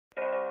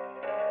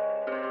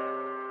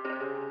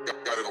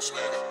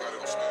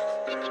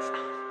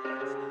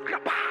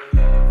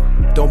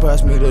Don't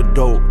pass me the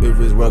dope if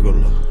it's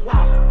regular.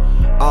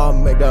 I'll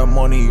make that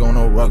money on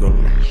a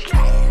regular.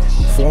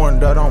 Foreign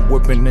that I'm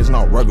whipping is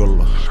not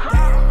regular.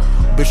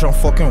 Bitch I'm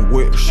fucking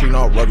with, she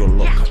not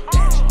regular.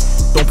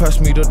 Don't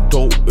pass me the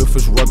dope if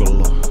it's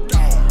regular.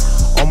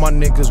 All my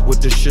niggas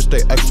with this shit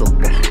stay extra.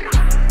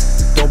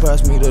 Don't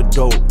pass me the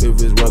dope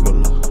if it's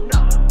regular.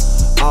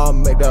 I'll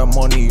make that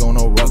money on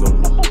a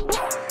regular.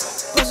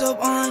 Push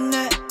up on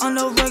that on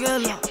the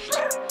regular.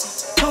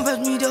 Don't pass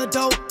me the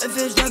dope if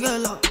it's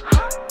regular.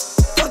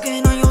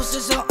 Fucking on your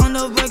sister on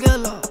the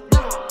regular.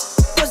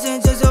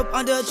 Bustin' just up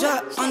on the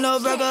trap on the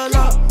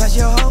regular. Pass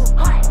your hoe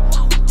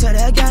to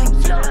the gang,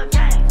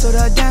 to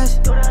the dance,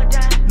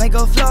 make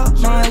a flow.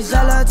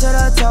 Marcella to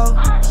the toe.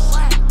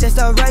 Just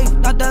a rave,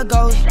 not the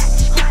ghost.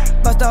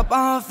 Bust up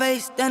on her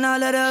face, then I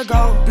let her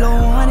go. Blue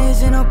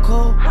honey's in a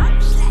cold.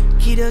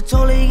 Keep the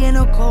totally in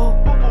a cold.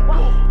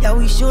 Yeah,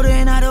 we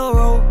shootin' out the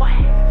road.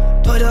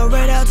 Put the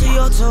red out to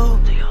your toe.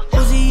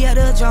 Uzi at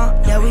the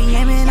jump, yeah, we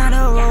aimin' out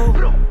the road.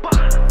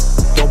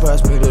 Don't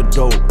pass me the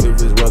dope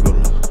if it's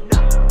regular.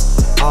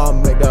 I'll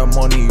make that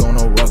money on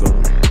a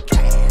regular.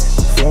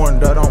 Foreign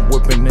that I'm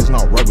whipping is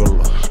not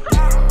regular.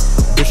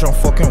 Bitch I'm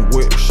fucking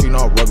with, she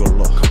not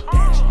regular.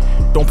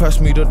 Don't pass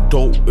me the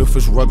dope if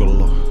it's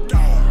regular.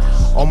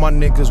 All my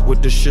niggas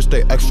with this shit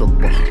stay extra.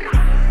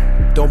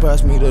 Don't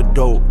pass me the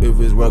dope if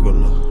it's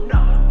regular.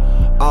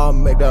 I'll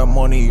make that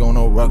money on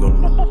a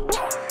regular.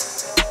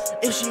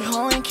 If she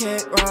hoeing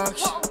kick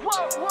rocks,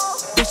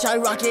 bitch I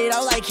rock it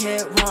out like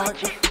Hit Rock.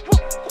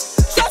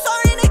 Shots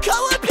are in the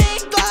car with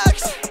big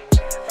blocks.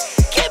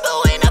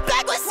 Kimbo in the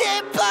back with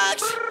zip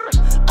blocks.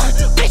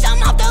 Bitch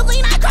I'm off the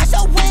lean, I crash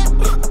the whip.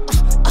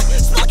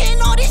 Smoking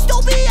all this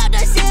dope out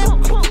the zip.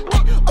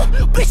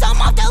 Bitch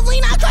I'm off the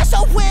lean, I crash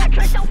the whip.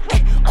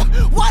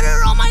 Water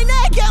on my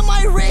neck and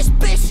my wrist,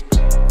 bitch.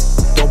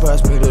 Don't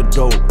pass me the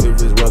dope if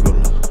it's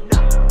regular.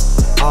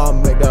 I'll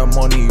make that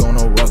money on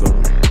a regular.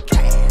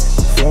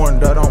 Foreign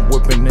that I'm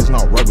whipping is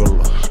not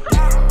regular.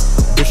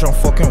 Bitch I'm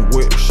fucking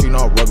with, she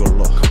not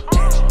regular.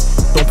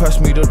 Don't pass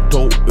me the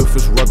dope if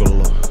it's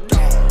regular.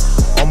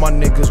 All my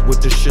niggas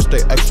with this shit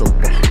stay extra.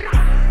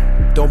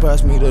 Don't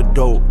pass me the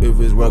dope if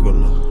it's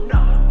regular.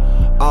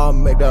 I'll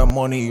make that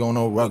money on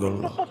a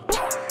regular.